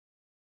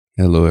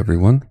Hello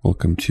everyone,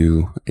 welcome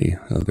to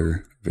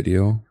another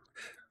video.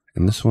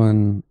 In this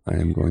one, I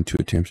am going to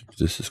attempt to do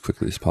this as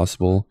quickly as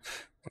possible,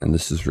 and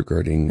this is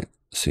regarding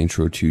Saints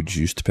Row 2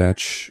 Juiced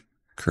patch,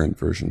 current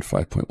version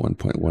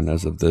 5.1.1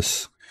 as of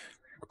this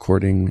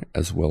recording,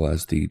 as well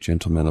as the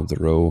Gentlemen of the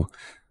Row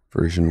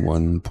version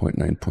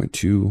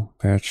 1.9.2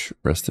 patch.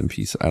 Rest in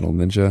peace,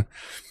 IdolNinja.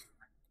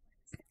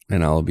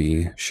 And I'll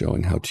be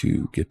showing how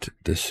to get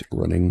this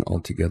running all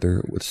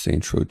together with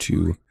Saints Row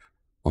 2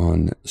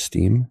 on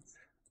Steam.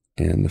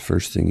 And the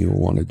first thing you'll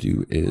want to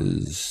do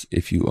is,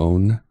 if you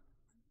own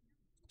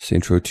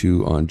Saints Row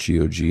 2 on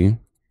GOG,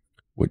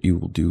 what you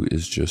will do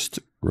is just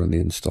run the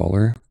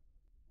installer,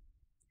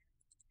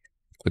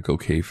 click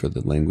OK for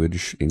the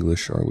language,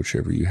 English or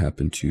whichever you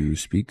happen to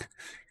speak,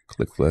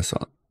 click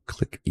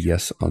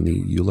yes on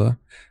the EULA.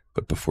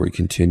 But before you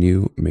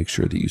continue, make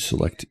sure that you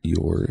select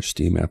your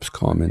Steam Apps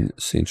Common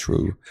Saints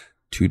Row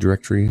 2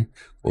 directory.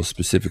 Well,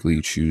 specifically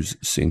you choose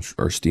Steam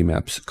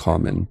Apps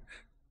Common,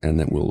 and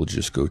then we'll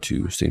just go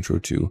to Saints Row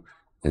 2,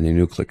 and then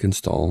you'll click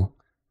install.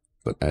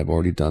 But I've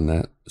already done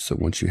that, so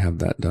once you have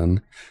that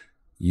done,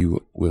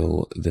 you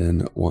will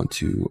then want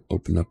to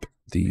open up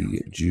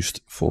the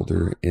juiced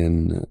folder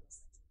in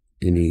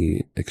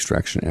any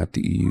extraction app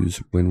that you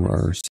use,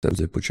 WinRAR,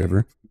 StepZip,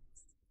 whichever.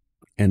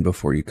 And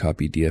before you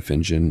copy DF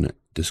Engine,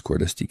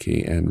 Discord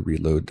SDK, and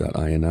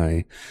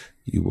reload.ini,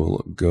 you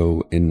will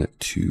go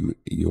into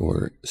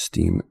your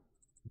Steam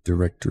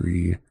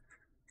directory,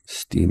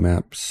 Steam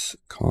Apps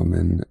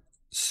Common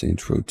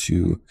Saints Row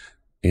 2,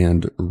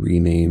 and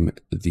rename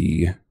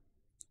the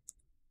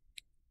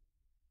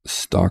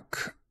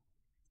stock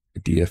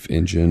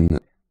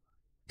dfengine.dll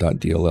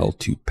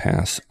to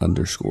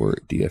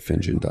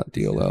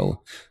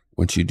pass_dfengine.dll.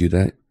 Once you do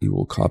that, you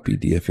will copy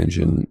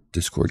dfengine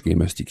Discord game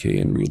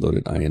SDK and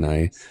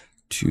reload.ini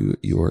to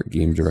your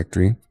game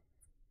directory.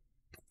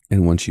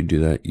 And once you do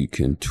that, you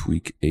can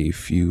tweak a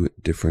few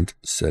different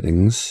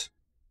settings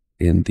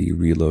in the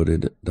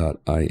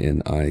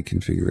reloaded.ini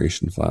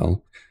configuration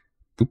file.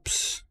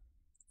 Oops.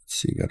 Let's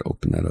see, you got to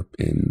open that up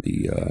in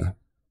the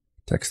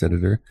text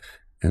editor.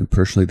 And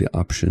personally, the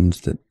options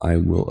that I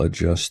will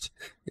adjust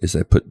is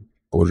I put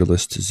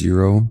borderless to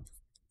 0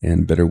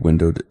 and better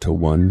windowed to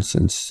 1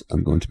 since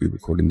I'm going to be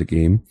recording the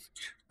game.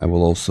 I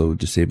will also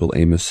disable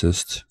aim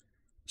assist,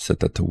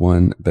 set that to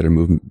 1, better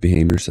movement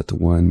behavior set to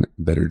 1,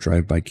 better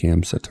drive-by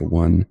cam set to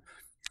 1,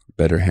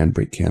 better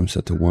handbrake cam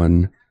set to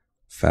 1,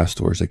 fast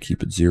doors I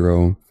keep at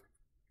 0,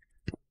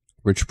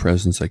 rich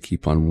presence I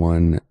keep on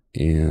 1,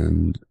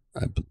 and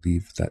I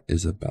believe that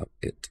is about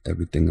it.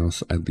 Everything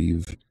else I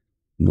leave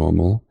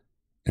normal,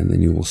 and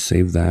then you will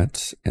save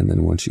that. And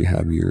then once you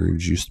have your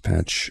juiced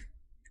patch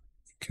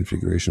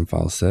configuration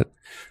file set,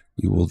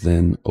 you will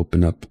then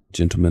open up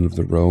Gentlemen of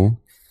the Row.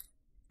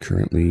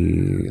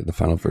 Currently, the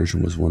final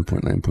version was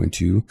 1.9.2.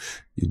 You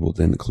will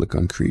then click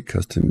on Create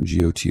Custom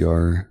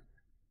GOTR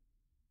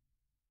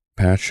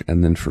patch,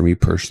 and then for me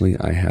personally,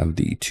 I have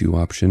the 2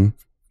 option,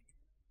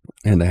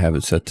 and I have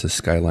it set to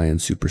Skyline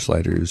Super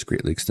Sliders,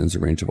 greatly extends the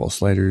range of all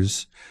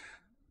sliders.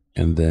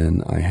 And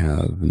then I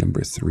have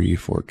number 3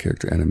 for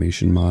character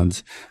animation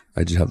mods.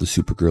 I just have the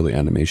super girly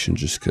animation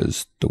just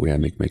because the way I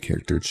make my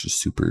character, it's just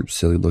super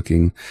silly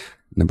looking.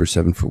 Number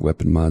 7 for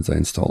weapon mods, I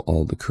install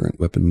all the current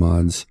weapon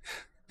mods.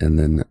 And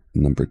then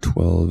number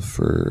 12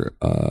 for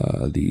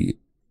the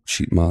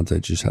cheat mods, I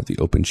just have the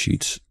open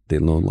cheats. They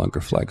no longer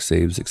flag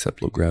saves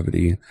except low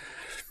gravity.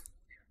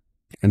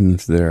 And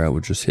there I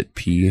would just hit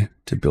P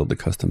to build the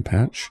custom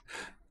patch.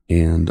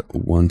 And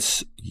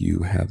once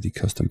you have the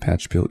custom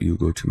patch built, you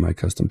go to my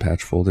custom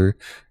patch folder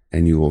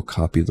and you will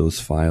copy those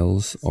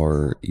files,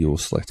 or you will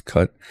select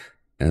cut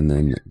and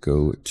then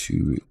go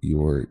to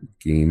your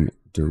game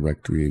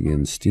directory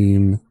again,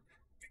 Steam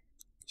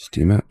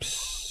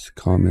Apps,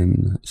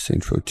 Common,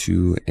 Saints Row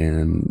 2,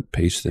 and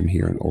paste them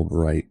here and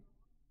overwrite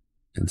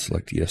and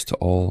select yes to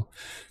all.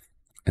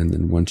 And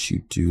then once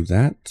you do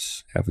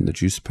that, having the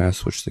juice pass,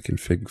 switch the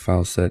config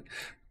file set,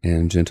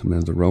 and Gentlemen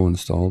of the Row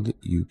installed,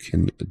 you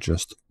can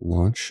just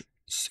launch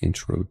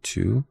Saints Row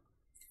 2.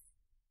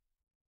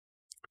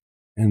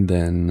 And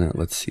then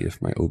let's see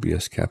if my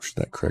OBS captured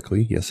that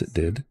correctly. Yes, it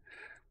did.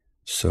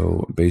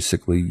 So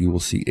basically, you will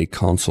see a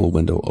console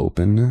window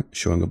open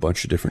showing a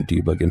bunch of different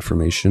debug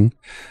information.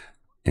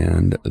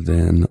 And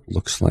then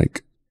looks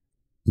like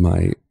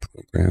my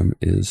program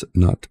is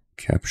not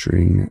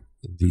capturing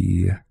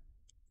the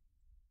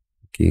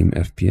game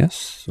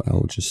FPS. So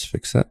I'll just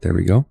fix that. There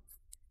we go.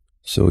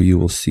 So you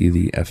will see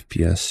the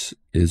FPS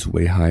is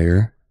way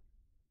higher.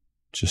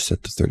 Just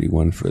set to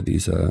 31 for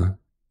these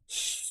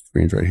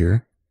screens right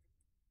here.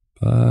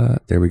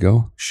 There we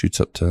go. Shoots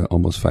up to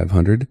almost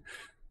 500.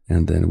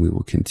 And then we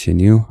will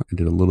continue. I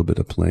did a little bit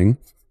of playing.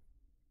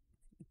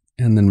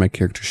 And then my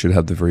character should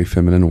have the very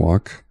feminine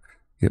walk.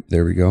 Yep,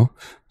 there we go.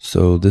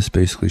 So this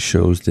basically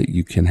shows that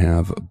you can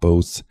have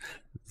both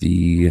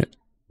the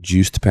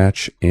juiced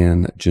patch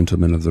and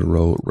Gentlemen of the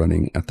Row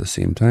running at the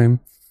same time.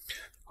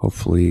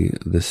 Hopefully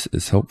this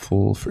is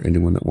helpful for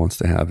anyone that wants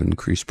to have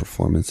increased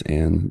performance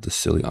and the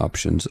silly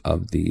options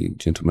of the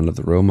Gentlemen of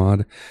the Row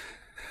mod.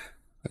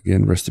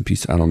 Again, rest in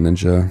peace,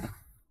 IdolNinja.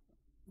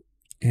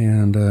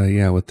 And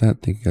yeah, with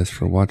that, thank you guys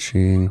for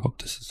watching.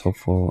 Hope this is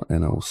helpful,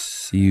 and I will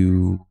see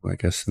you, I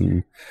guess,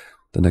 in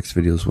the next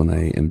videos when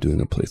I am doing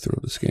a playthrough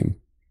of this game.